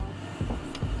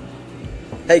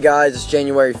Hey guys, it's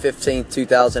January 15th,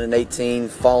 2018,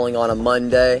 falling on a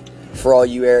Monday. For all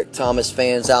you Eric Thomas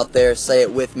fans out there, say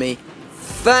it with me.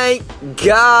 Thank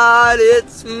God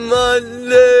it's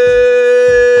Monday!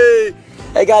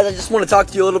 Hey guys, I just want to talk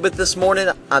to you a little bit this morning.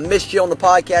 I missed you on the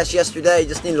podcast yesterday.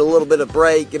 Just needed a little bit of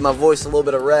break, give my voice a little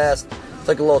bit of rest.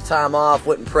 Took a little time off,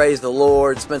 went and praised the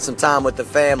Lord, spent some time with the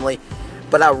family.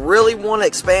 But I really want to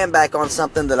expand back on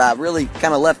something that I really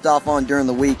kind of left off on during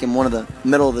the week in one of the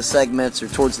middle of the segments or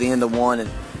towards the end of one and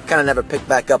kind of never picked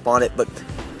back up on it. But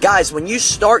guys, when you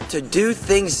start to do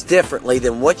things differently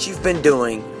than what you've been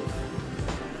doing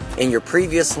in your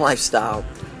previous lifestyle,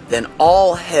 then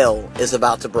all hell is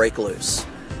about to break loose.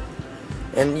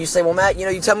 And you say, well, Matt,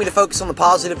 you tell me to focus on the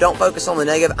positive, don't focus on the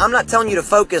negative. I'm not telling you to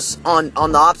focus on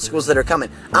the obstacles that are coming.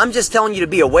 I'm just telling you to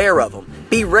be aware of them.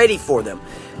 Be ready for them.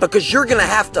 Because you're going to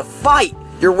have to fight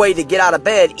your way to get out of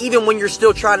bed, even when you're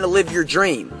still trying to live your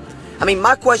dream. I mean,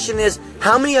 my question is,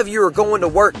 how many of you are going to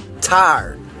work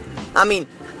tired? I mean,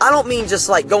 I don't mean just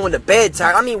like going to bed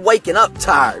tired. I mean waking up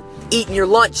tired, eating your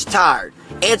lunch tired,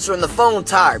 answering the phone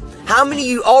tired. How many of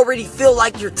you already feel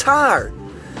like you're tired?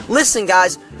 Listen,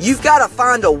 guys, you've got to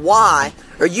find a why,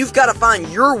 or you've got to find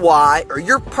your why or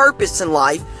your purpose in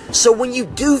life, so when you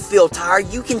do feel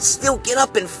tired, you can still get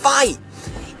up and fight.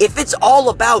 If it's all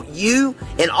about you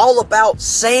and all about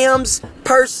Sam's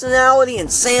personality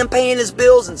and Sam paying his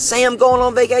bills and Sam going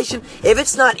on vacation, if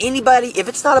it's not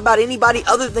about anybody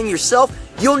other than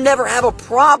yourself, you'll never have a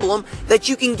problem that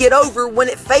you can get over when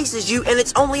it faces you and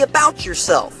it's only about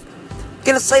yourself. I'm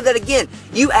going to say that again.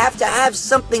 You have to have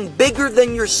something bigger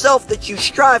than yourself that you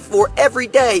strive for every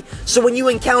day, so when you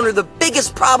encounter the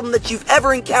biggest problem that you've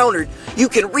ever encountered, you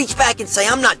can reach back and say,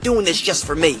 I'm not doing this just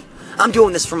for me. I'm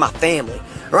doing this for my family.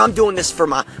 Or I'm doing this for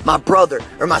my brother,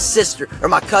 or my sister, or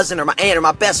my cousin, or my aunt, or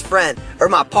my best friend, or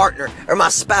my partner, or my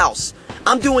spouse.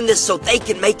 I'm doing this so they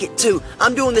can make it too.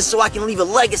 I'm doing this so I can leave a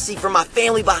legacy for my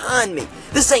family behind me.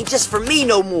 This ain't just for me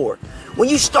no more. When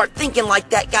you start thinking like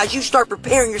that, guys, you start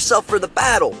preparing yourself for the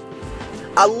battle.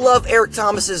 I love Eric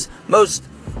Thomas's most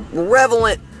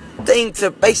relevant thing to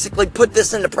basically put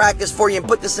this into practice for you and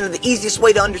put this into the easiest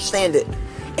way to understand it.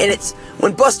 And it's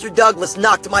when Buster Douglas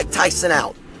knocked Mike Tyson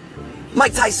out.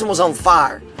 Mike Tyson was on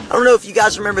fire. I don't know if you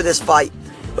guys remember this fight,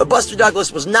 but Buster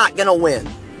Douglas was not going to win.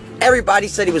 Everybody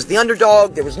said he was the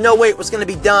underdog. There was no way it was going to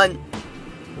be done.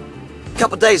 A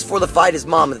couple days before the fight, his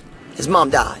mom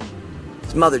died.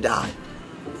 His mother died.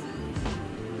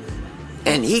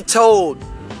 And he told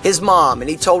his mom, and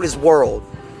he told his world,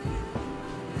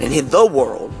 and the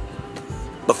world,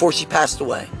 before she passed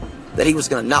away, that he was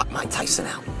going to knock Mike Tyson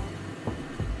out.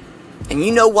 And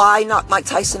you know why he knocked Mike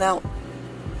Tyson out?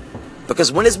 Because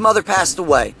when his mother passed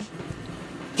away,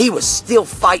 he was still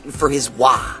fighting for his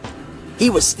why. He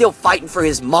was still fighting for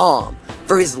his mom,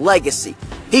 for his legacy.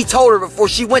 He told her before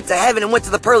she went to heaven and went to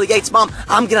the pearly gates, Mom,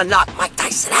 I'm going to knock Mike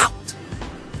Tyson out.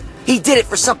 He did it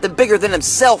for something bigger than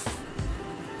himself.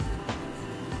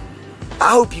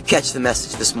 I hope you catch the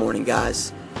message this morning,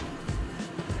 guys.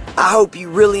 I hope you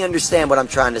really understand what I'm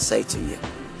trying to say to you.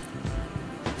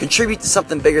 Contribute to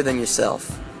something bigger than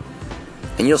yourself,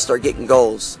 and you'll start getting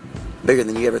goals bigger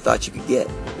than you ever thought you could get.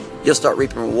 You'll start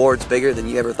reaping rewards bigger than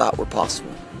you ever thought were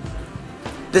possible.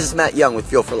 This is Matt Young with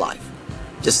Fuel for Life.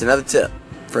 Just another tip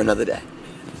for another day.